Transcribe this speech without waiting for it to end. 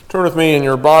Turn with me in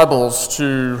your Bibles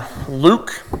to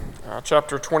Luke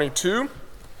chapter 22.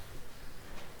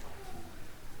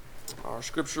 Our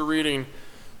scripture reading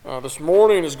this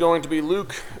morning is going to be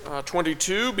Luke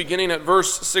 22, beginning at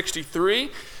verse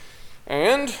 63.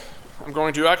 And I'm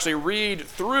going to actually read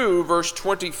through verse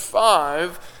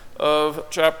 25 of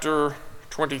chapter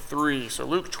 23. So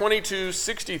Luke 22,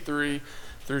 63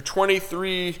 through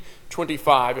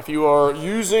 23:25. If you are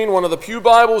using one of the Pew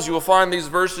Bibles, you will find these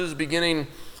verses beginning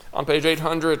on page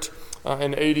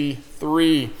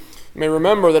 883. You may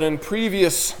remember that in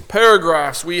previous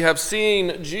paragraphs we have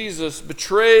seen Jesus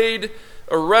betrayed,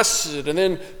 arrested, and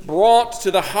then brought to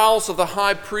the house of the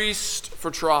high priest for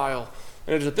trial.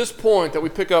 And it is at this point that we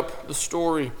pick up the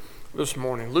story this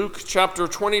morning. Luke chapter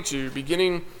 22,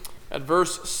 beginning at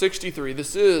verse 63.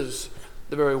 This is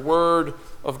the very word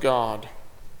of God.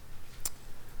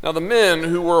 Now the men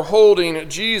who were holding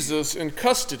Jesus in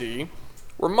custody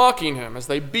were mocking him as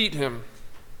they beat him.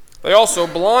 They also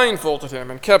blindfolded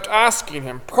him and kept asking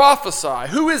him,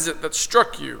 "Prophesy, who is it that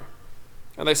struck you?"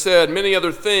 And they said many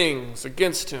other things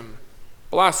against him,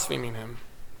 blaspheming him.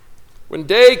 When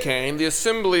day came, the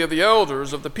assembly of the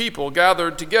elders of the people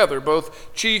gathered together,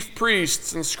 both chief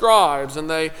priests and scribes, and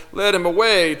they led him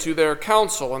away to their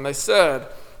council. And they said,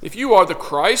 "If you are the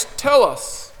Christ, tell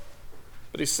us."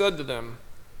 But he said to them,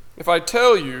 "If I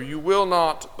tell you, you will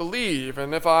not believe,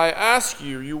 and if I ask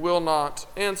you, you will not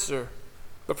answer.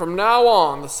 But from now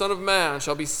on, the Son of Man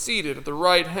shall be seated at the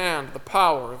right hand of the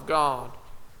power of God."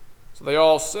 So they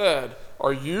all said,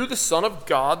 "Are you the Son of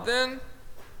God then?"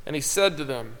 And he said to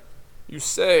them, "You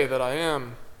say that I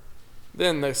am."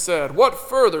 Then they said, "What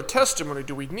further testimony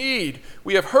do we need?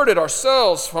 We have heard it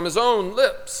ourselves from his own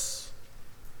lips."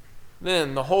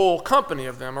 Then the whole company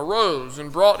of them arose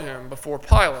and brought him before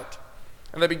Pilate.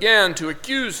 And they began to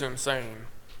accuse him, saying,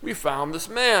 "We found this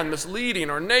man misleading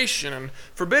our nation and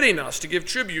forbidding us to give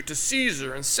tribute to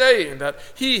Caesar, and saying that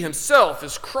he himself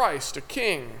is Christ, a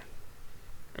king."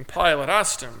 And Pilate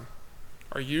asked him,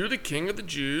 "Are you the king of the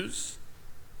Jews?"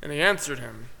 And he answered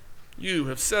him, "You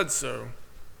have said so."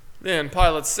 Then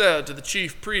Pilate said to the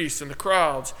chief priests and the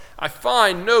crowds, "I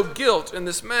find no guilt in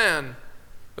this man."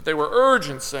 But they were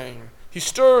urgent, saying, "He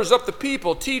stirs up the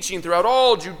people, teaching throughout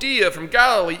all Judea from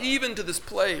Galilee even to this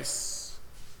place."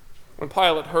 When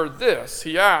Pilate heard this,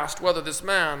 he asked whether this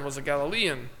man was a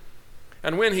Galilean.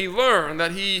 And when he learned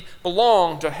that he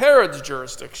belonged to Herod's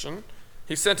jurisdiction,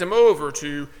 he sent him over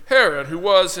to Herod, who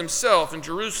was himself in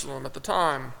Jerusalem at the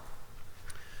time.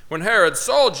 When Herod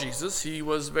saw Jesus, he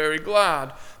was very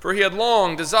glad, for he had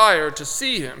long desired to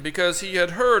see him, because he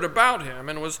had heard about him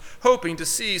and was hoping to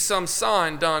see some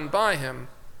sign done by him.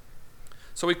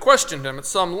 So he questioned him at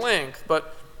some length,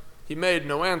 but he made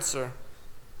no answer.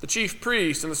 The chief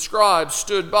priests and the scribes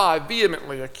stood by,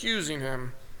 vehemently accusing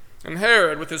him. And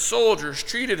Herod, with his soldiers,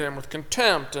 treated him with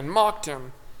contempt and mocked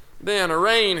him. Then,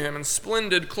 arraying him in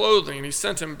splendid clothing, he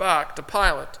sent him back to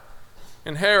Pilate.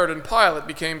 And Herod and Pilate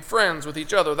became friends with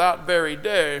each other that very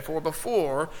day, for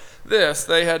before this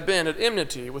they had been at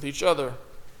enmity with each other.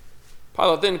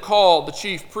 Pilate then called the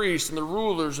chief priests and the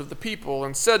rulers of the people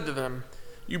and said to them,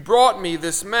 "You brought me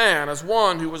this man as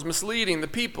one who was misleading the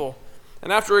people.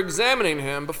 And after examining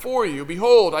him before you,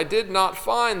 behold, I did not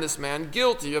find this man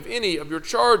guilty of any of your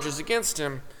charges against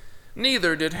him.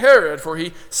 Neither did Herod, for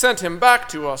he sent him back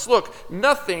to us. Look,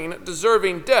 nothing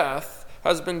deserving death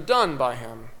has been done by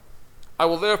him. I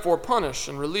will therefore punish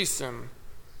and release him."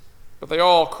 But they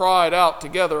all cried out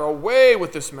together, "Away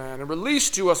with this man, and release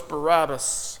to us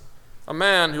Barabbas, a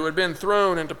man who had been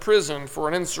thrown into prison for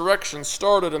an insurrection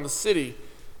started in the city,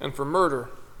 and for murder."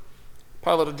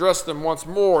 Pilate addressed them once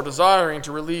more, desiring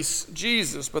to release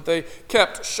Jesus, but they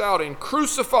kept shouting,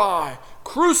 "Crucify!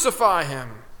 Crucify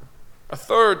him!" A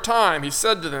third time he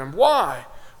said to them, "Why?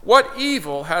 What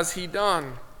evil has he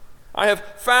done? I have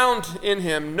found in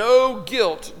him no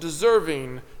guilt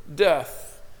deserving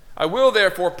death. I will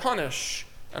therefore punish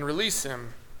and release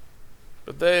him."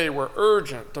 But they were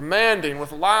urgent, demanding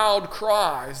with loud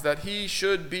cries that he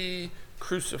should be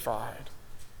crucified.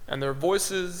 And their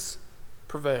voices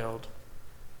prevailed.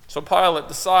 So Pilate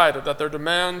decided that their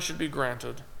demand should be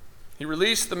granted. He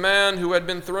released the man who had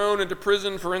been thrown into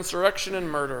prison for insurrection and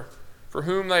murder, for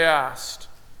whom they asked,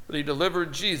 but he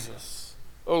delivered Jesus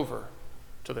over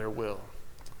to their will.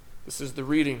 This is the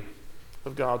reading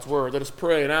of God's word. Let us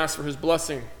pray and ask for his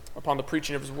blessing upon the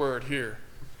preaching of his word here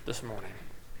this morning.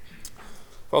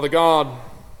 Father God,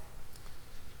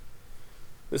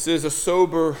 this is a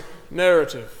sober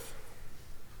narrative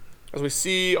as we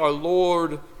see our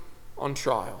Lord on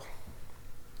trial.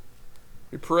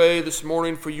 We pray this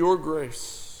morning for your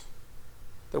grace,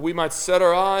 that we might set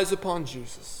our eyes upon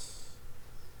Jesus,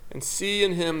 and see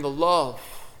in him the love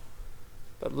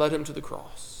that led him to the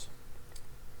cross.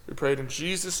 We prayed in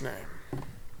Jesus' name.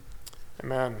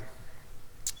 Amen.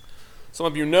 Some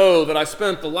of you know that I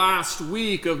spent the last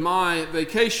week of my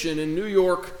vacation in New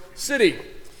York City.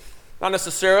 Not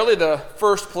necessarily the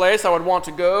first place I would want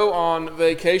to go on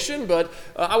vacation, but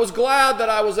I was glad that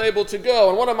I was able to go.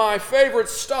 And one of my favorite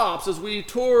stops as we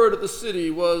toured the city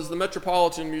was the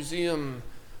Metropolitan Museum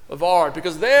of Art,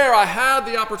 because there I had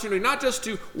the opportunity not just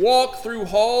to walk through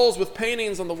halls with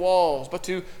paintings on the walls, but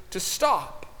to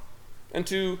stop and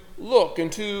to look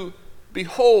and to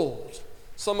behold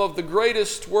some of the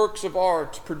greatest works of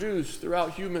art produced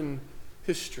throughout human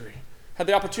history. Had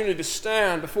the opportunity to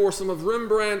stand before some of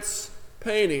Rembrandt's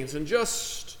paintings and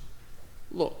just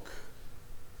look,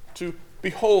 to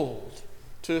behold,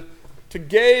 to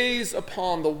gaze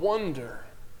upon the wonder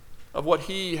of what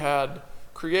he had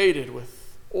created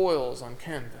with oils on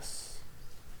canvas.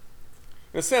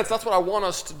 In a sense, that's what I want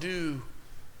us to do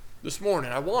this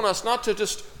morning. I want us not to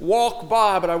just walk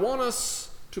by, but I want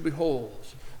us to behold.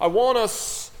 I want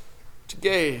us to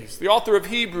gaze. The author of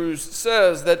Hebrews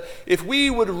says that if we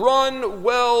would run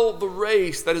well the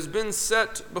race that has been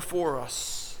set before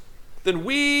us, then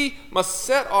we must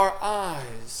set our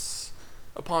eyes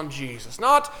upon Jesus.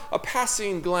 Not a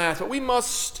passing glance, but we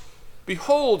must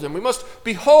behold him. We must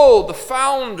behold the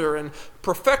founder and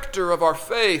perfecter of our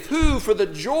faith, who for the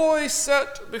joy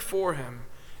set before him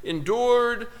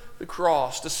endured the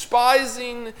cross,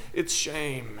 despising its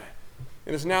shame,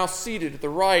 and is now seated at the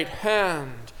right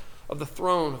hand of the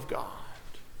throne of God.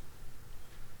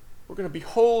 We're going to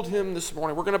behold him this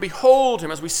morning. We're going to behold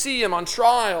him as we see him on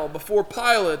trial before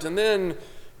Pilate and then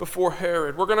before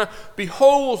Herod. We're going to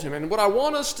behold him. And what I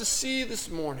want us to see this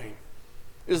morning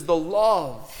is the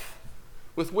love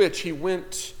with which he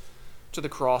went to the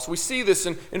cross. We see this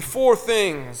in four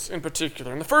things in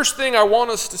particular. And the first thing I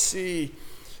want us to see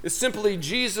is simply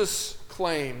Jesus'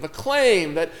 claim, the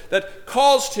claim that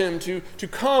caused him to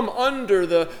come under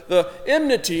the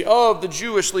enmity of the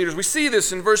Jewish leaders. We see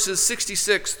this in verses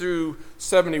 66 through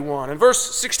 71. In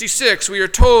verse 66, we are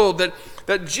told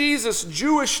that Jesus'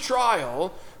 Jewish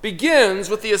trial begins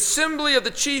with the assembly of the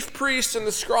chief priests and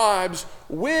the scribes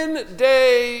when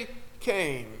day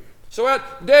came. So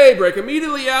at daybreak,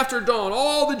 immediately after dawn,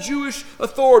 all the Jewish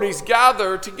authorities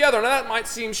gather together. Now that might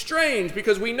seem strange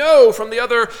because we know from the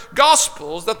other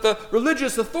Gospels that the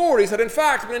religious authorities had in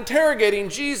fact been interrogating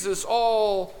Jesus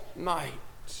all night.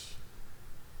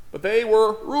 But they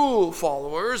were rule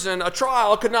followers, and a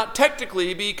trial could not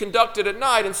technically be conducted at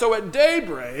night. And so at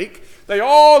daybreak, they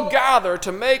all gather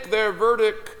to make their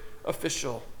verdict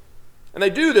official. And they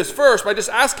do this first by just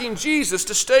asking Jesus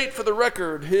to state for the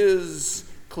record his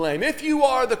claim. If you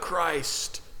are the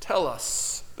Christ, tell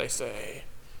us, they say.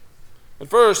 At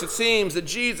first, it seems that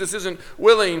Jesus isn't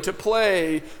willing to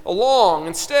play along.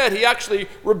 Instead, he actually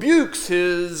rebukes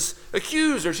his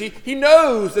accusers. He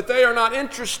knows that they are not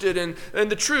interested in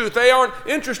the truth. They aren't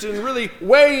interested in really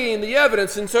weighing the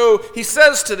evidence. And so he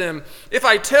says to them, if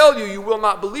I tell you, you will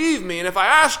not believe me. And if I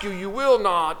ask you, you will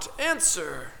not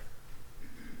answer.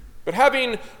 But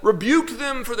having rebuked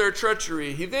them for their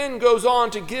treachery, he then goes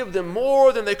on to give them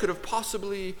more than they could have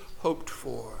possibly hoped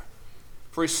for.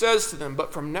 For he says to them,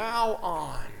 but from now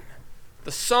on,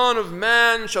 the Son of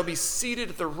Man shall be seated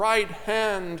at the right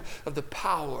hand of the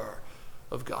power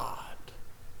of God.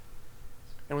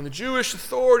 And when the Jewish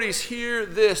authorities hear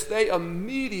this, they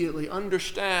immediately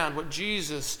understand what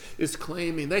Jesus is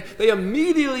claiming. They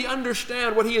immediately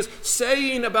understand what he is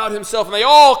saying about himself. And they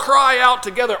all cry out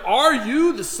together, are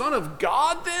you the Son of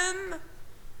God then?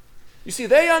 You see,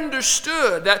 they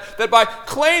understood that by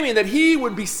claiming that he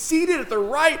would be seated at the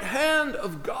right hand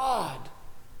of God,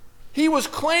 he was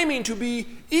claiming to be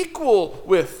equal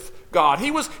with God.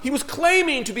 He was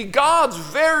claiming to be God's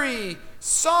very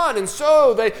Son. And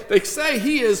so they say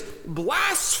he is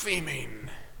blaspheming.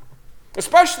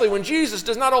 Especially when Jesus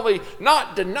does not only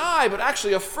not deny, but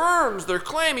actually affirms their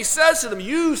claim. He says to them,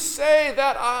 you say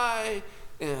that I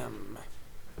am.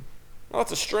 Well,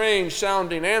 that's a strange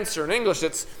sounding answer. In English,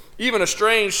 it's even a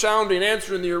strange sounding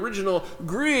answer in the original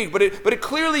Greek, but it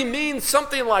clearly means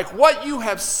something like, what you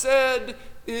have said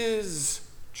is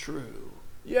true.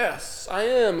 Yes, I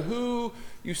am who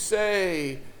you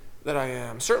say that I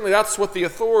am. Certainly that's what the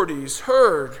authorities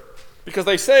heard, because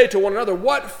they say to one another,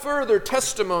 what further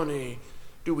testimony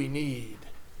do we need?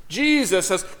 Jesus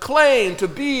has claimed to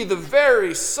be the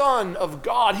very Son of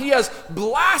God. He has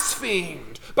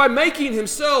blasphemed by making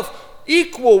himself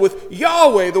equal with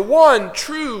Yahweh, the one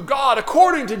true God.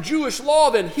 According to Jewish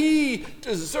law, then he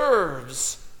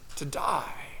deserves to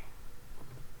die.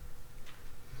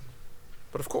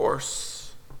 But of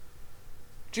course,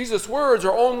 Jesus' words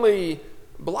are only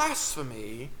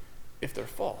blasphemy if they're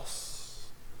false.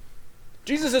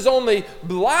 Jesus is only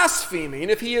blaspheming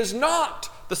if he is not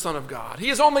the Son of God. He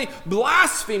is only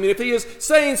blaspheming if he is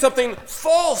saying something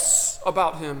false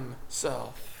about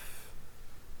himself.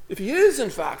 If he is, in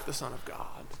fact, the Son of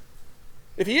God,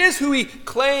 if he is who he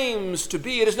claims to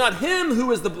be, it is not him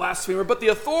who is the blasphemer, but the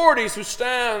authorities who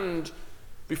stand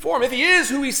before him. If he is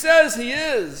who he says he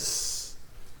is,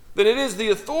 then it is the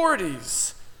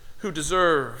authorities who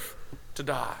deserve to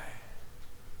die.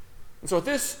 And so at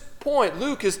this point,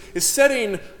 Luke is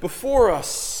setting before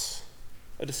us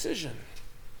a decision.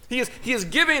 He is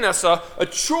giving us a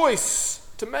choice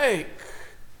to make.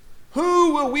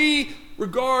 Who will we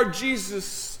regard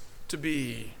Jesus to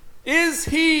be? Is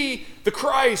he the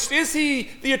Christ? Is he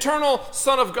the eternal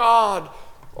Son of God?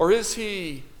 Or is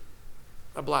he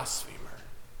a blasphemer?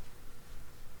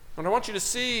 What I want you to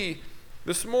see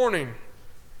this morning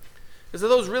is that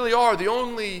those really are the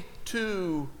only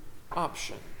two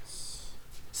options.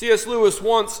 C.S. Lewis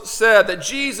once said that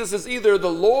Jesus is either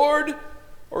the Lord,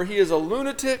 or he is a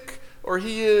lunatic, or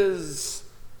he is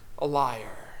a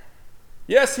liar.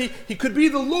 Yes, he could be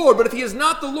the Lord, but if he is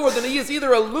not the Lord, then he is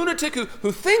either a lunatic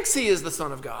who thinks he is the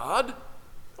Son of God,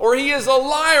 or he is a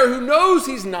liar who knows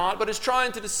he's not, but is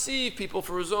trying to deceive people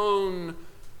for his own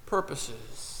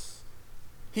purposes.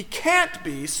 He can't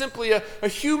be simply a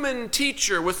human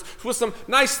teacher with some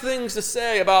nice things to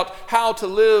say about how to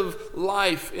live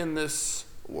life in this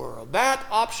world. That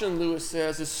option, Lewis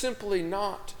says, is simply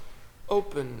not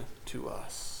open to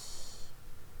us.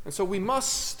 And so we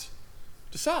must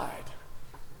decide.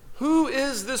 Who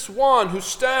is this one who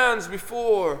stands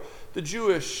before the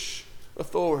Jewish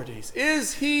authorities?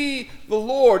 Is he the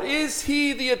Lord? Is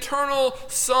he the eternal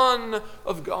Son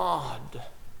of God?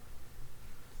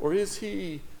 Or is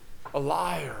he a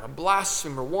liar, a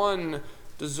blasphemer, one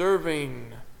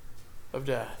deserving of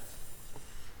death?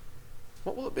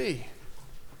 What will it be?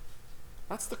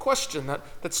 That's the question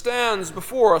that stands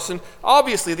before us. And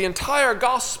obviously, the entire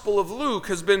Gospel of Luke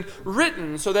has been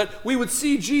written so that we would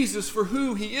see Jesus for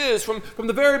who he is from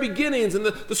the very beginnings and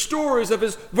the stories of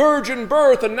his virgin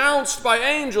birth announced by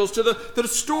angels to the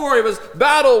story of his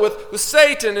battle with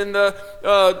Satan in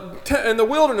the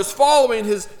wilderness following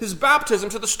his baptism,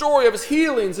 to the story of his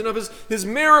healings and of his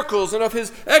miracles and of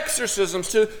his exorcisms,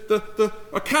 to the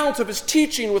accounts of his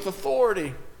teaching with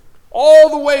authority. All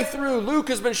the way through, Luke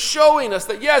has been showing us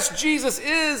that yes, Jesus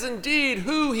is indeed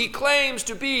who he claims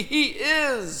to be. He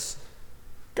is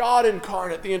God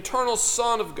incarnate, the eternal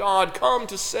Son of God, come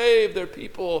to save their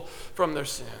people from their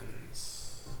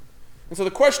sins. And so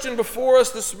the question before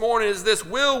us this morning is this: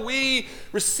 will we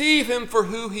receive him for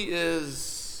who he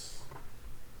is?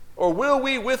 Or will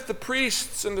we, with the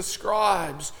priests and the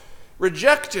scribes,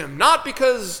 reject him, not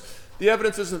because the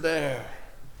evidence isn't there,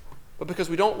 but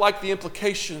because we don't like the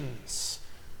implications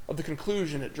of the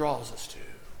conclusion it draws us to?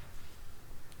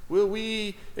 Will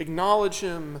we acknowledge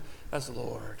him as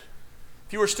Lord?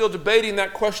 If you are still debating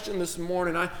that question this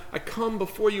morning, I come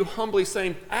before you humbly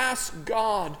saying, ask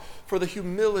God for the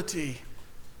humility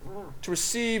to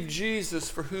receive Jesus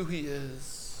for who he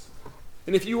is.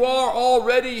 And if you are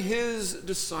already his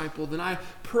disciple, then I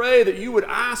pray that you would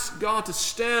ask God to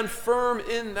stand firm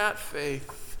in that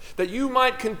faith, that you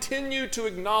might continue to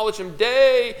acknowledge him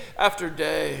day after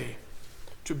day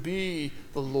to be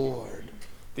the Lord,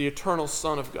 the eternal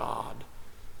Son of God.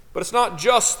 But it's not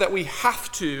just that we have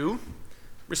to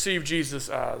receive Jesus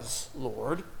as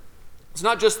Lord. It's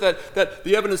not just that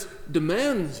the evidence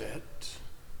demands it.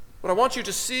 What I want you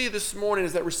to see this morning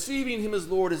is that receiving him as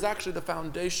Lord is actually the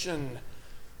foundation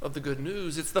of the good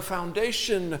news. It's the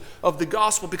foundation of the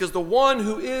gospel, because the one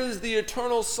who is the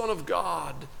eternal Son of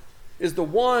God is the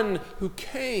one who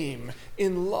came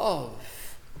in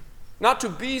love, not to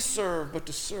be served, but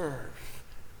to serve,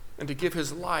 and to give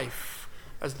his life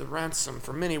as the ransom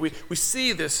for many. We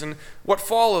see this in what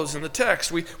follows in the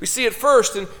text. We see it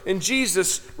first in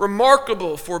Jesus'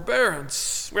 remarkable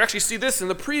forbearance. We actually see this in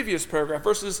the previous paragraph,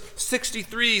 verses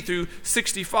 63 through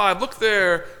 65. Look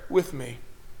there with me.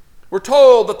 We're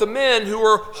told that the men who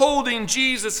were holding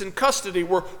Jesus in custody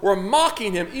were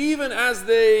mocking him even as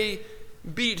they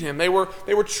beat him. They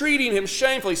were treating him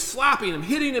shamefully, slapping him,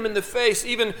 hitting him in the face,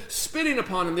 even spitting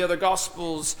upon him, the other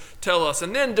Gospels tell us,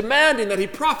 and then demanding that he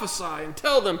prophesy and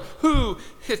tell them who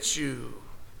hit you.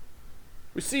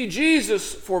 We see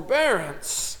Jesus'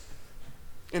 forbearance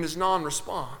in his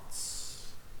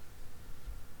non-response.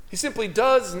 He simply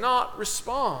does not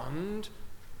respond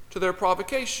to their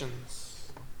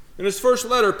provocations. In his first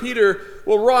letter, Peter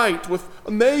will write with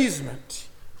amazement,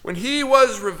 when he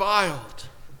was reviled,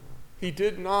 he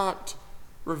did not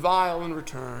revile in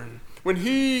return. When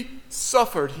he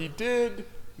suffered, he did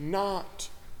not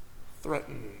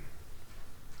threaten.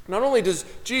 Not only does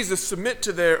Jesus submit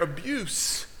to their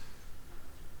abuse,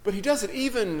 but he doesn't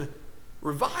even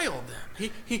revile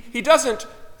them. He doesn't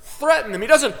threaten them. He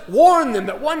doesn't warn them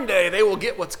that one day they will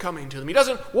get what's coming to them. He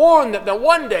doesn't warn them that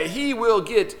one day he will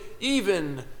get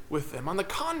even with them. On the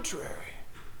contrary,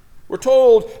 we're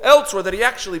told elsewhere that he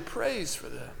actually prays for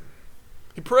them.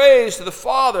 He prays to the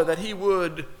Father that he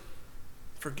would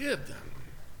forgive them.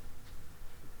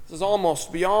 This is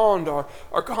almost beyond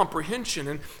our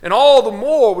comprehension, and all the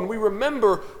more when we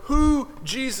remember who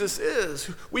Jesus is.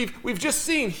 We've just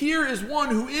seen, here is one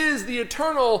who is the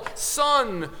eternal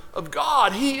Son of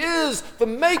God. He is the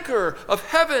maker of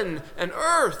heaven and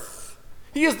earth.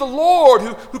 He is the Lord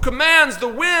who commands the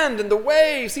wind and the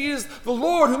waves. He is the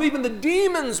Lord whom even the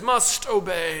demons must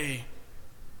obey.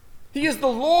 He is the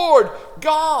Lord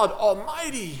God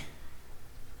Almighty.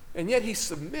 And yet he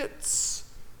submits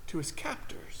to his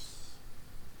captors.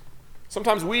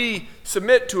 Sometimes we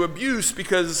submit to abuse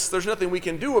because there's nothing we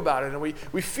can do about it, and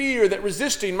we fear that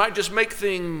resisting might just make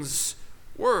things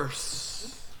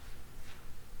worse.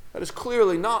 That is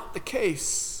clearly not the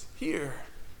case here.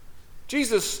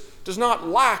 Jesus does not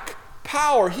lack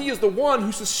power. He is the one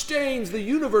who sustains the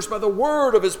universe by the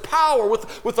word of his power.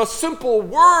 With a simple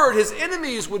word, his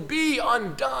enemies would be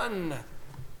undone.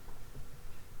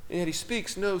 And yet he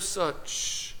speaks no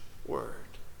such word.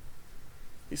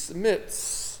 He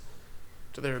submits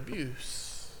to their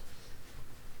abuse.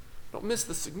 Don't miss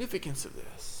the significance of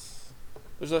this.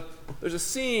 There's a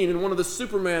scene in one of the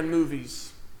Superman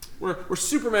movies where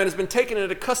Superman has been taken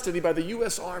into custody by the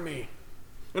U.S. Army.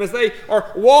 And as they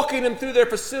are walking him through their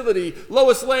facility,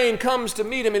 Lois Lane comes to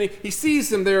meet him, and he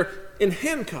sees him there in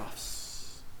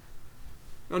handcuffs.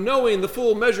 Now, knowing the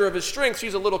full measure of his strength,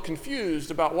 she's a little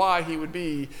confused about why he would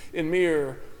be in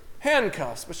mere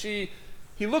handcuffs. But he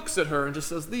looks at her and just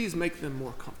says, "These make them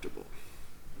more comfortable."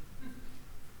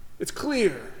 It's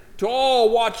clear to all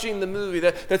watching the movie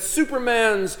that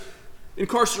Superman's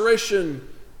incarceration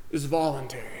is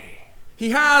voluntary. He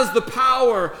has the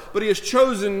power, but he has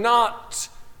chosen not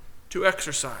to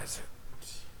exercise it.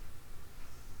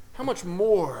 How much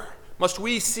more must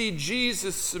we see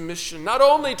Jesus' submission, not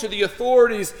only to the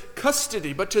authorities'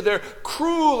 custody, but to their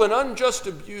cruel and unjust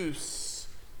abuse,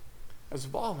 as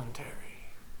voluntary?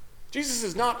 Jesus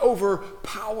is not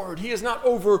overpowered. He is not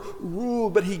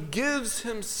overruled, but he gives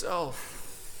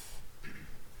himself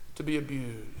to be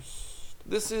abused.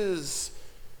 This is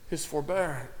his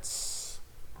forbearance.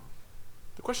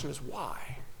 The question is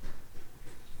why?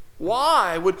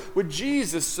 Why would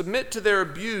Jesus submit to their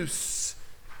abuse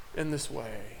in this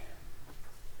way?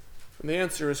 And the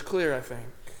answer is clear, I think.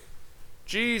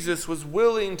 Jesus was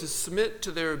willing to submit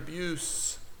to their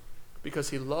abuse because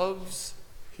he loves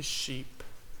his sheep.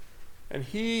 And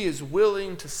he is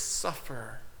willing to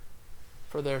suffer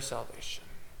for their salvation.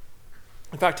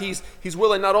 In fact, he's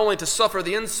willing not only to suffer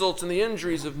the insults and the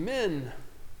injuries of men,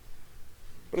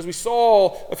 but as we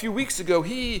saw a few weeks ago,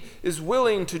 he is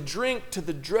willing to drink to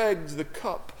the dregs the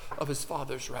cup of his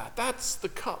Father's wrath. That's the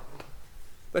cup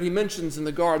that he mentions in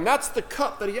the garden. That's the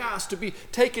cup that he asked to be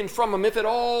taken from him, if at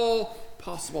all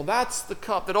possible. That's the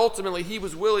cup that ultimately he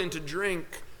was willing to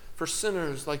drink for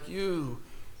sinners like you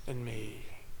and me.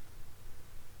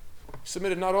 He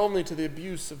submitted not only to the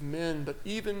abuse of men, but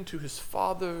even to his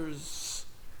Father's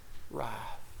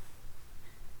wrath.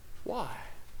 Why?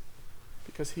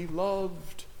 Because he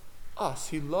loved us.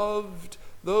 He loved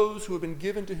those who had been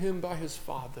given to him by his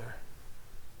Father.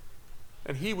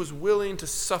 And he was willing to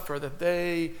suffer that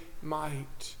they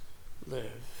might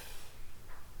live.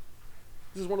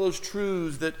 This is one of those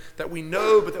truths that we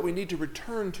know, but that we need to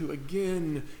return to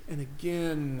again and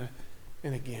again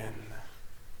and again.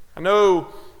 I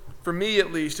know, for me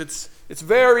at least, it's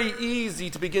very easy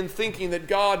to begin thinking that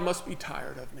God must be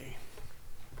tired of me.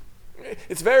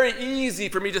 It's very easy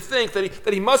for me to think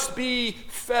that he must be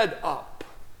fed up,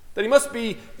 that he must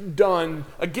be done.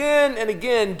 Again and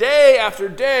again, day after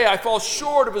day, I fall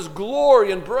short of his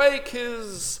glory and break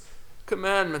his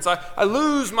commandments. I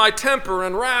lose my temper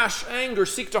and rash anger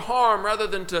seek to harm rather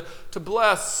than to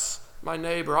bless my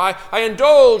neighbor. I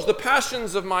indulge the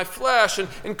passions of my flesh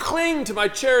and cling to my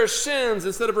cherished sins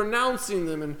instead of renouncing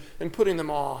them and putting them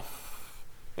off.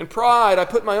 In pride, I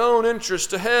put my own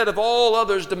interest ahead of all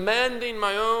others, demanding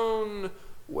my own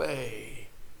way.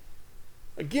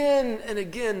 Again and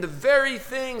again, the very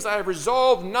things I have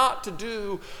resolved not to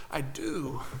do, I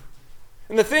do.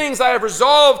 And the things I have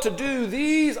resolved to do,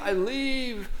 these I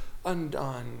leave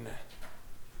undone.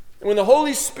 And when the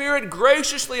Holy Spirit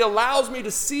graciously allows me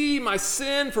to see my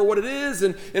sin for what it is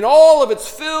and in all of its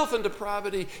filth and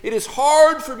depravity, it is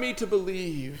hard for me to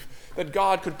believe that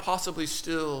God could possibly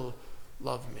still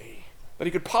love me, that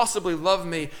he could possibly love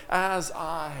me as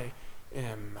I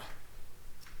am.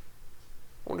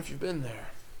 I wonder if you've been there.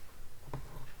 I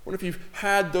wonder if you've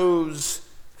had those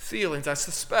feelings. I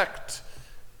suspect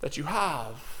that you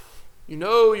have. You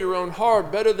know your own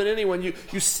heart better than anyone.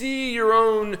 You see your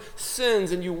own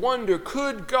sins and you wonder,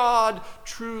 could God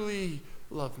truly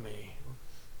love me?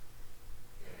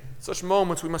 In such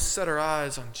moments we must set our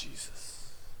eyes on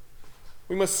Jesus.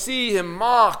 We must see him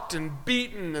mocked and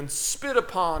beaten and spit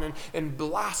upon and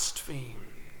blasphemed.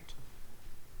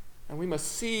 And we must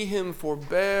see him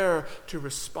forbear to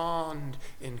respond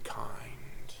in kind.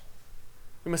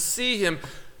 We must see him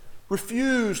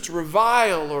refuse to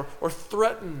revile or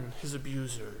threaten his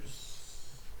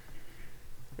abusers.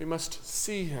 We must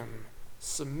see him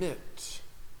submit,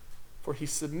 for he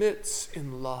submits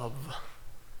in love.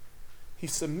 He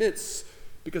submits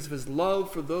because of his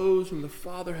love for those whom the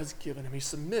Father has given him. He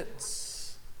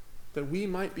submits that we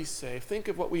might be saved. Think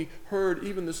of what we heard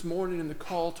even this morning in the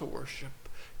call to worship.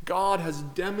 God has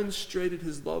demonstrated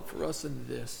his love for us in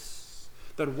this,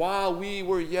 that while we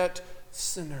were yet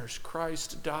sinners,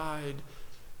 Christ died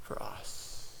for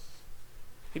us.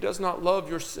 He does not love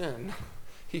your sin.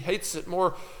 He hates it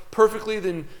more perfectly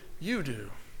than you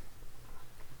do.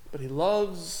 But he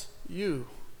loves you.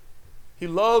 He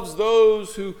loves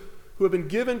those who have been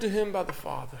given to him by the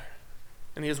Father.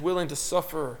 And he is willing to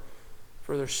suffer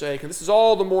for their sake. And this is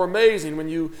all the more amazing when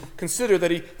you consider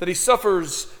that he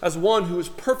suffers as one who is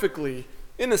perfectly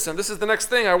innocent. This is the next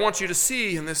thing I want you to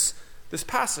see in this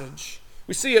passage.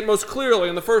 We see it most clearly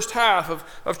in the first half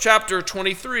of chapter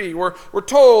 23, where we're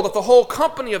told that the whole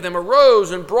company of them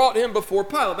arose and brought him before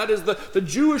Pilate. That is, the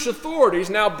Jewish authorities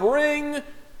now bring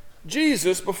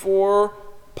Jesus before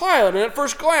Pilate. And at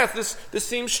first glance, this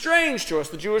seems strange to us.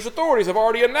 The Jewish authorities have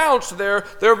already announced their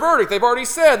verdict. They've already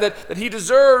said that he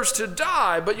deserves to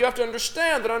die. But you have to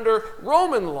understand that under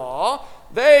Roman law,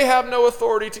 they have no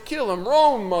authority to kill him.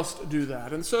 Rome must do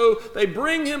that. And so they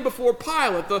bring him before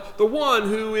Pilate, the one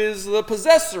who is the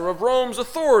possessor of Rome's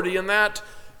authority in that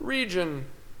region.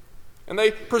 And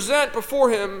they present before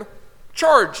him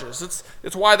charges.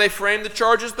 It's why they frame the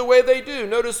charges the way they do.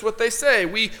 Notice what they say.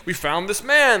 We found this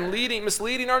man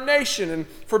misleading our nation and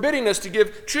forbidding us to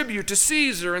give tribute to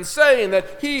Caesar and saying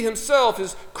that he himself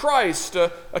is Christ,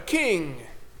 a king.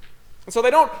 And so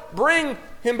they don't bring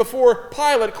him before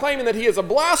Pilate claiming that he is a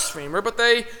blasphemer, but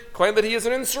they claim that he is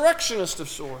an insurrectionist of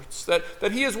sorts,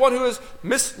 that he is one who is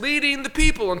misleading the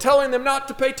people and telling them not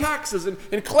to pay taxes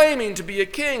and claiming to be a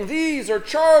king. These are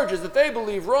charges that they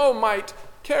believe Rome might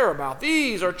care about.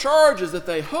 These are charges that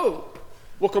they hope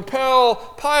will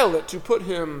compel Pilate to put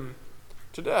him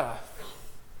to death.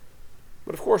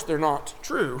 But of course they're not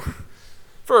true.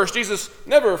 First, Jesus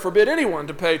never forbid anyone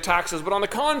to pay taxes, but on the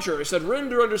contrary said,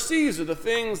 render unto Caesar the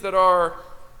things that are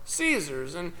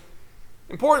Caesar's. And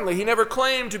importantly, he never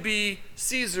claimed to be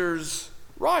Caesar's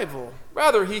rival.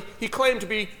 Rather, he claimed to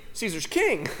be Caesar's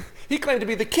king. He claimed to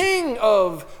be the king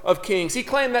of kings. He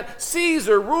claimed that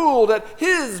Caesar ruled at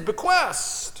his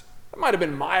bequest. That might have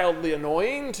been mildly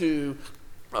annoying to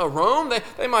Rome.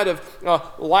 They might have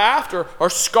laughed or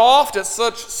scoffed at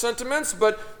such sentiments,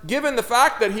 but given the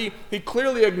fact that he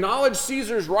clearly acknowledged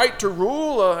Caesar's right to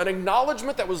rule, an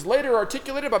acknowledgement that was later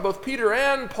articulated by both Peter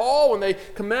and Paul when they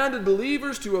commanded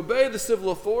believers to obey the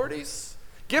civil authorities,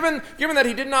 given that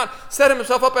he did not set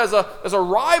himself up as a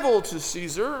rival to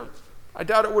Caesar, I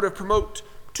doubt it would have provoked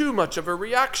too much of a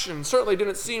reaction. Certainly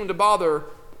didn't seem to bother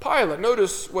Pilate.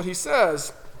 Notice what he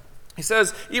says. He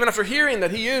says, even after hearing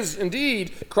that he is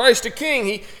indeed Christ a king,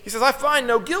 he says, I find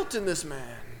no guilt in this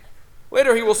man.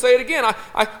 Later he will say it again.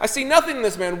 I see nothing in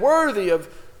this man worthy of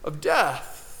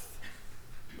death.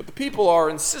 But the people are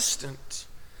insistent.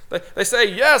 They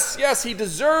say, yes, he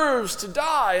deserves to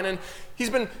die. And he's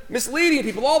been misleading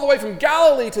people all the way from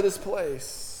Galilee to this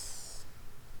place.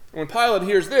 When Pilate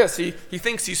hears this, he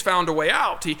thinks he's found a way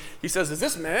out. He says, is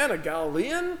this man a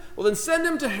Galilean? Well, then send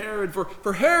him to Herod,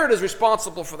 for Herod is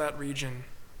responsible for that region.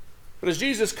 But as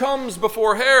Jesus comes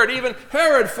before Herod, even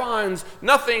Herod finds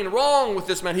nothing wrong with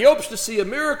this man. He hopes to see a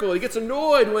miracle. He gets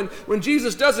annoyed when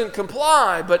Jesus doesn't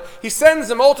comply, but he sends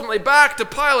him ultimately back to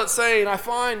Pilate saying, I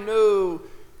find no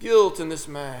guilt in this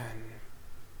man.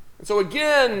 And so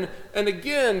again and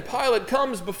again, Pilate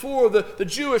comes before the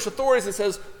Jewish authorities and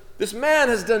says, this man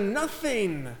has done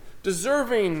nothing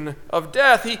deserving of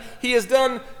death. He has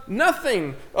done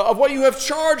nothing of what you have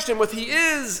charged him with. He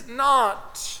is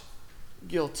not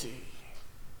guilty.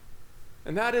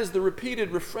 And that is the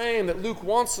repeated refrain that Luke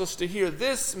wants us to hear.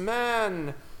 This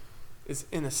man is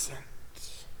innocent.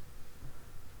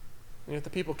 And yet the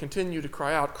people continue to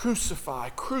cry out, crucify,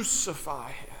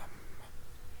 crucify him.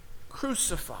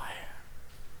 Crucify him.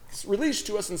 It's released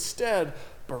to us instead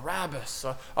Barabbas,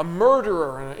 a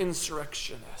murderer and an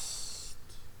insurrectionist.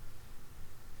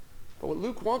 But what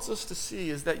Luke wants us to see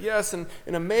is that, yes, in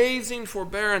amazing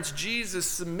forbearance, Jesus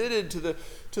submitted to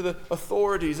the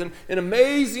authorities. And in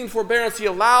amazing forbearance, he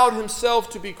allowed himself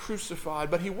to be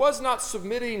crucified. But he was not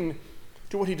submitting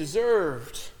to what he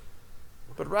deserved,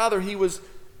 but rather he was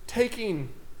taking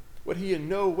what he in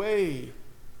no way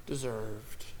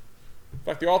deserved. In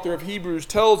fact, the author of Hebrews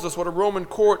tells us what a Roman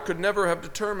court could never have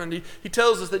determined. He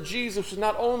tells us that Jesus was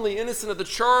not only innocent of the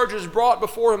charges brought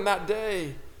before him that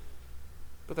day,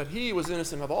 but that he was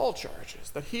innocent of all charges,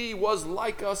 that he was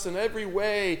like us in every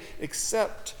way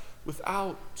except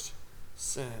without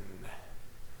sin.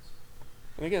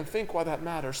 And again, think why that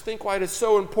matters. Think why it is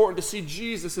so important to see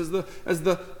Jesus as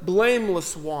the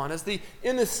blameless one, as the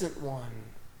innocent one,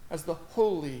 as the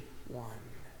holy one.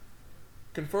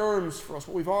 Confirms for us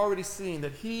what we've already seen,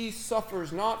 that he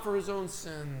suffers not for his own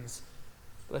sins,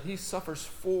 but that he suffers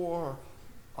for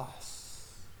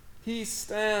us. He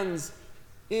stands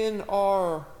in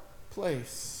our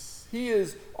place. He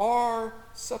is our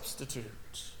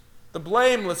substitute, the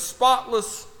blameless,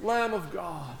 spotless Lamb of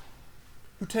God,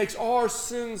 who takes our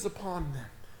sins upon them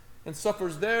and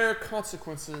suffers their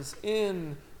consequences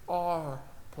in our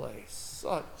place.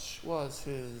 Such was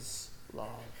his love.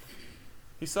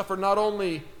 He suffered not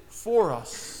only for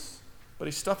us, but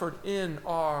he suffered in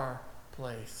our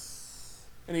place.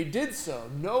 And he did so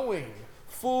knowing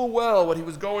full well what he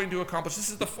was going to accomplish.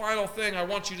 This is the final thing I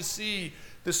want you to see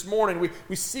this morning.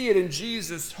 We see it in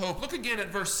Jesus' hope. Look again at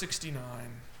verse 69.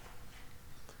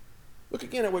 Look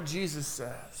again at what Jesus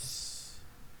says.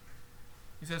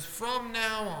 He says, "From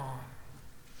now on,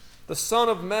 the Son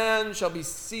of Man shall be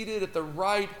seated at the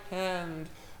right hand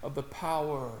of the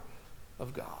power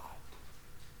of God."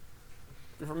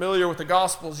 If you're familiar with the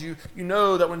Gospels, you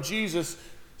know that when Jesus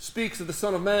speaks of the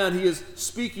Son of Man, he is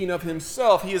speaking of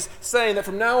himself. He is saying that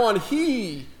from now on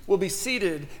he will be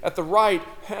seated at the right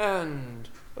hand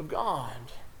of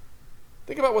God.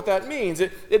 Think about what that means.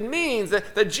 It means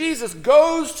that Jesus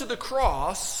goes to the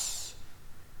cross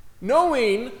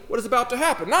knowing what is about to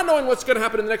happen. Not knowing what's going to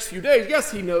happen in the next few days.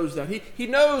 Yes, he knows that. He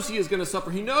knows he is going to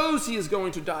suffer. He knows he is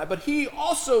going to die. But he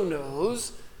also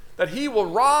knows that he will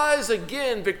rise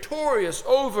again victorious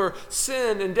over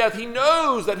sin and death. He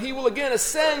knows that he will again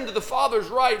ascend to the Father's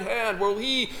right hand, where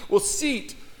he will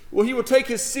take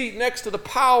his seat next to the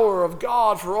power of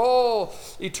God for all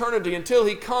eternity until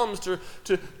he comes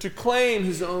to claim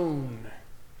his own.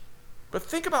 But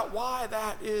think about why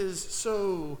that is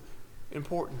so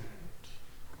important.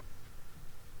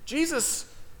 Jesus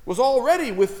was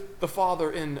already with the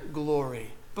Father in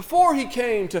glory before he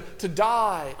came to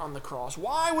die on the cross.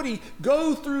 Why would he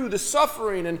go through the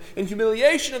suffering and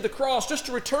humiliation of the cross just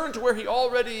to return to where he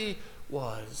already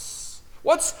was?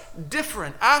 What's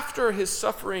different after his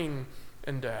suffering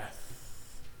and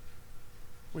death?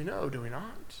 We know, do we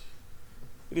not?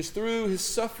 It is through his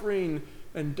suffering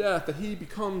and death that he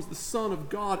becomes the Son of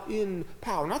God in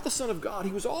power. Not the Son of God,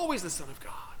 he was always the Son of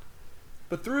God.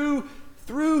 But through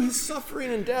his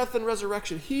suffering and death and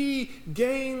resurrection, he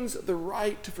gains the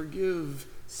right to forgive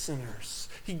sinners.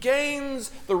 He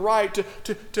gains the right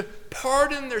to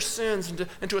pardon their sins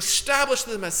and to establish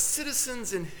them as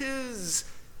citizens in his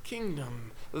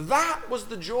kingdom. That was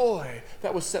the joy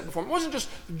that was set before him. It wasn't just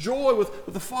joy with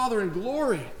the Father in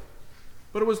glory,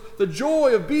 but it was the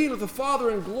joy of being with the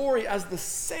Father in glory as the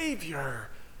Savior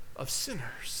of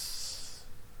sinners.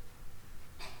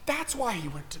 That's why he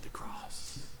went to the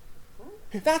cross.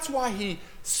 That's why he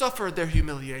suffered their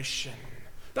humiliation.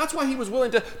 That's why he was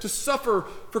willing to suffer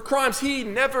for crimes he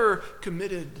never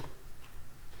committed.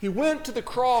 He went to the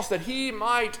cross that he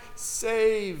might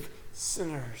save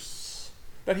sinners,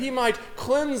 that he might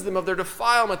cleanse them of their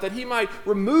defilement, that he might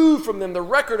remove from them the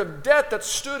record of debt that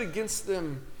stood against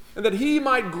them, and that he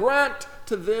might grant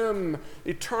to them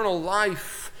eternal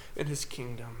life in his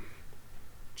kingdom.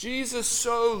 Jesus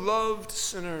so loved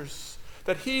sinners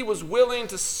that he was willing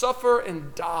to suffer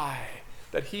and die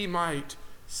that he might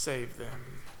save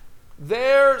them.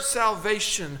 Their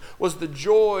salvation was the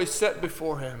joy set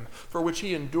before him, for which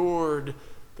he endured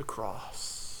the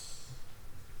cross.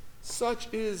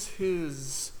 Such is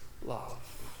his love.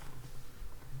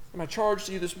 And my charge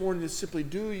to you this morning is simply,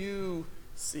 do you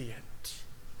see it?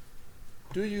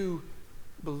 Do you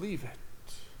believe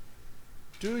it?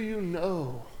 Do you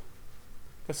know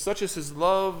that such is his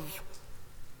love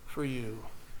for you?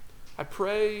 I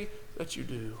pray that you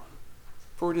do.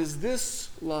 For it is this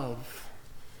love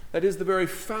that is the very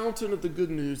fountain of the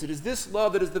good news. It is this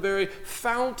love that is the very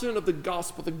fountain of the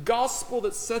gospel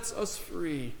that sets us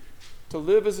free to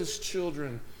live as his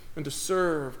children and to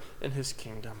serve in his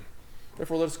kingdom.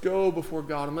 Therefore, let us go before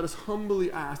God and let us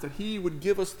humbly ask that he would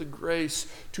give us the grace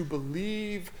to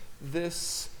believe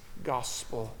this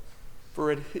gospel.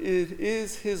 For it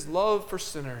is his love for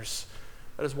sinners.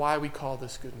 That is why we call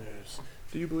this good news.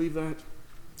 Do you believe that?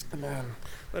 Amen.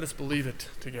 Let us believe it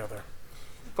together.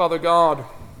 Father God,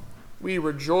 we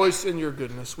rejoice in your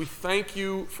goodness. We thank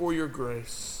you for your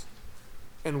grace.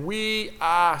 And we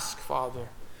ask, Father,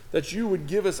 that you would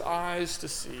give us eyes to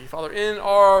see. Father, in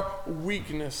our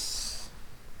weakness,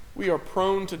 we are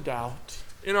prone to doubt.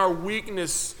 In our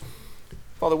weakness,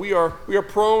 Father, we are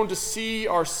prone to see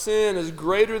our sin as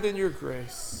greater than your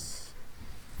grace.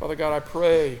 Father God, I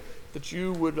pray that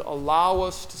you would allow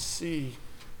us to see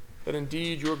that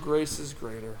indeed your grace is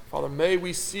greater. Father, may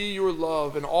we see your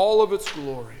love in all of its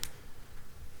glory,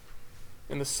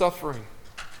 in the suffering,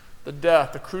 the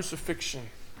death, the crucifixion,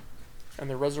 and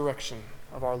the resurrection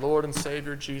of our Lord and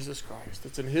Savior Jesus Christ.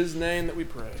 It's in his name that we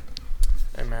pray.